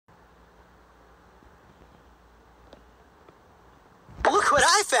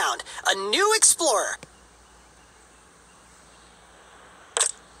I found! A new explorer!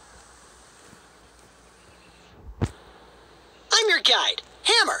 I'm your guide,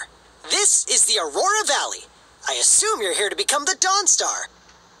 Hammer. This is the Aurora Valley. I assume you're here to become the Dawn Star.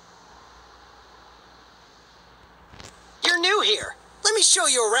 You're new here. Let me show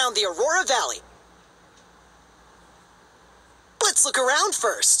you around the Aurora Valley. Let's look around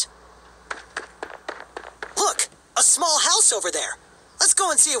first. Look, a small house over there. Let's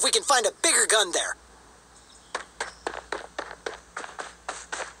go and see if we can find a bigger gun there.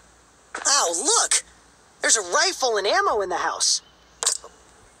 Ow, look! There's a rifle and ammo in the house.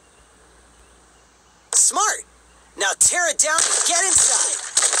 Smart! Now tear it down and get inside.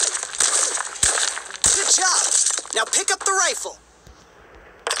 Good job! Now pick up the rifle.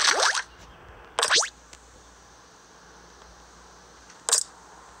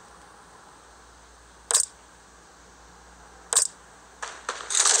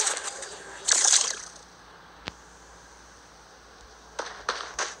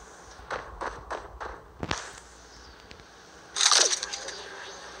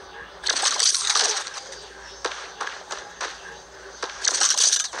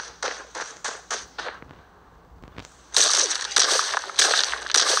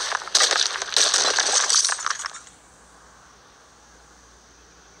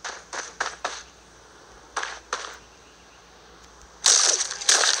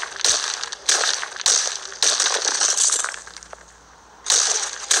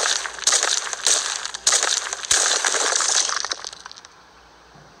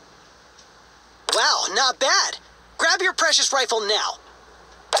 Wow, not bad. Grab your precious rifle now.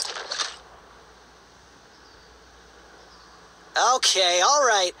 Okay, all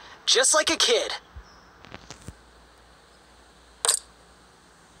right. Just like a kid.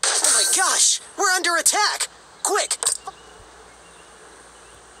 Oh my gosh, we're under attack. Quick.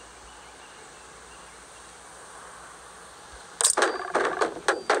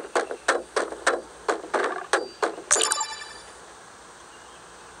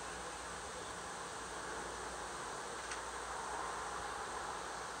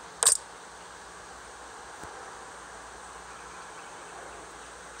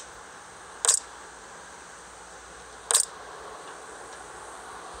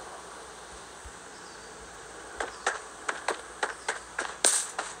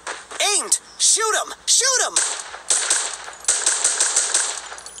 Aimed! Shoot him! Shoot him!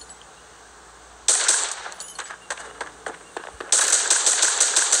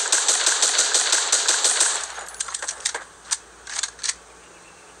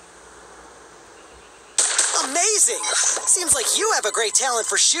 Amazing! Seems like you have a great talent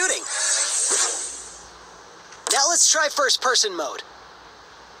for shooting. Now let's try first-person mode.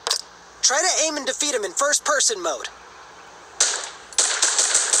 Try to aim and defeat him in first-person mode.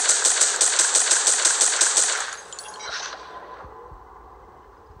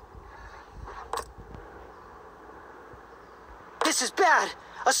 This is bad.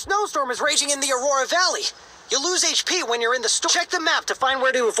 A snowstorm is raging in the Aurora Valley. You lose HP when you're in the storm. Check the map to find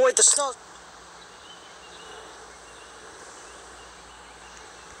where to avoid the snow.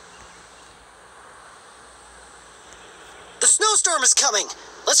 The snowstorm is coming.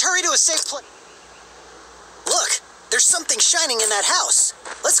 Let's hurry to a safe place. Look, there's something shining in that house.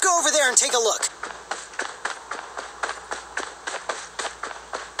 Let's go over there and take a look.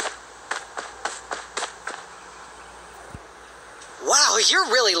 Wow, you're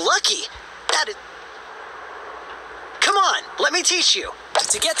really lucky. That is... Come on, let me teach you.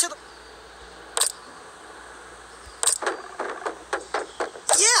 To get to the...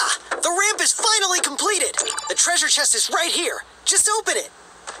 Yeah, the ramp is finally completed. The treasure chest is right here. Just open it.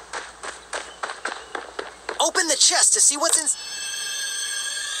 Open the chest to see what's in...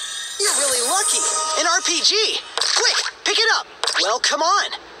 You're really lucky. An RPG. Quick, pick it up. Well, come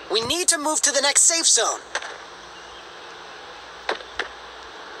on. We need to move to the next safe zone.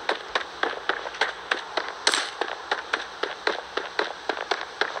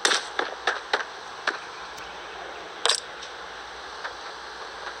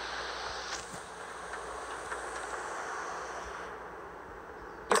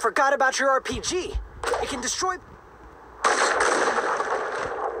 You forgot about your RPG. It can destroy...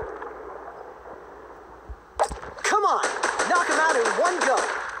 Come on, knock him out in one go.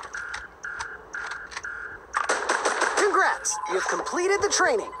 Congrats, you've completed the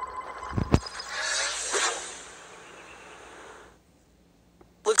training.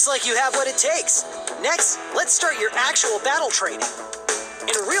 Looks like you have what it takes. Next, let's start your actual battle training.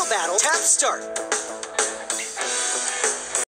 In a real battle, tap start.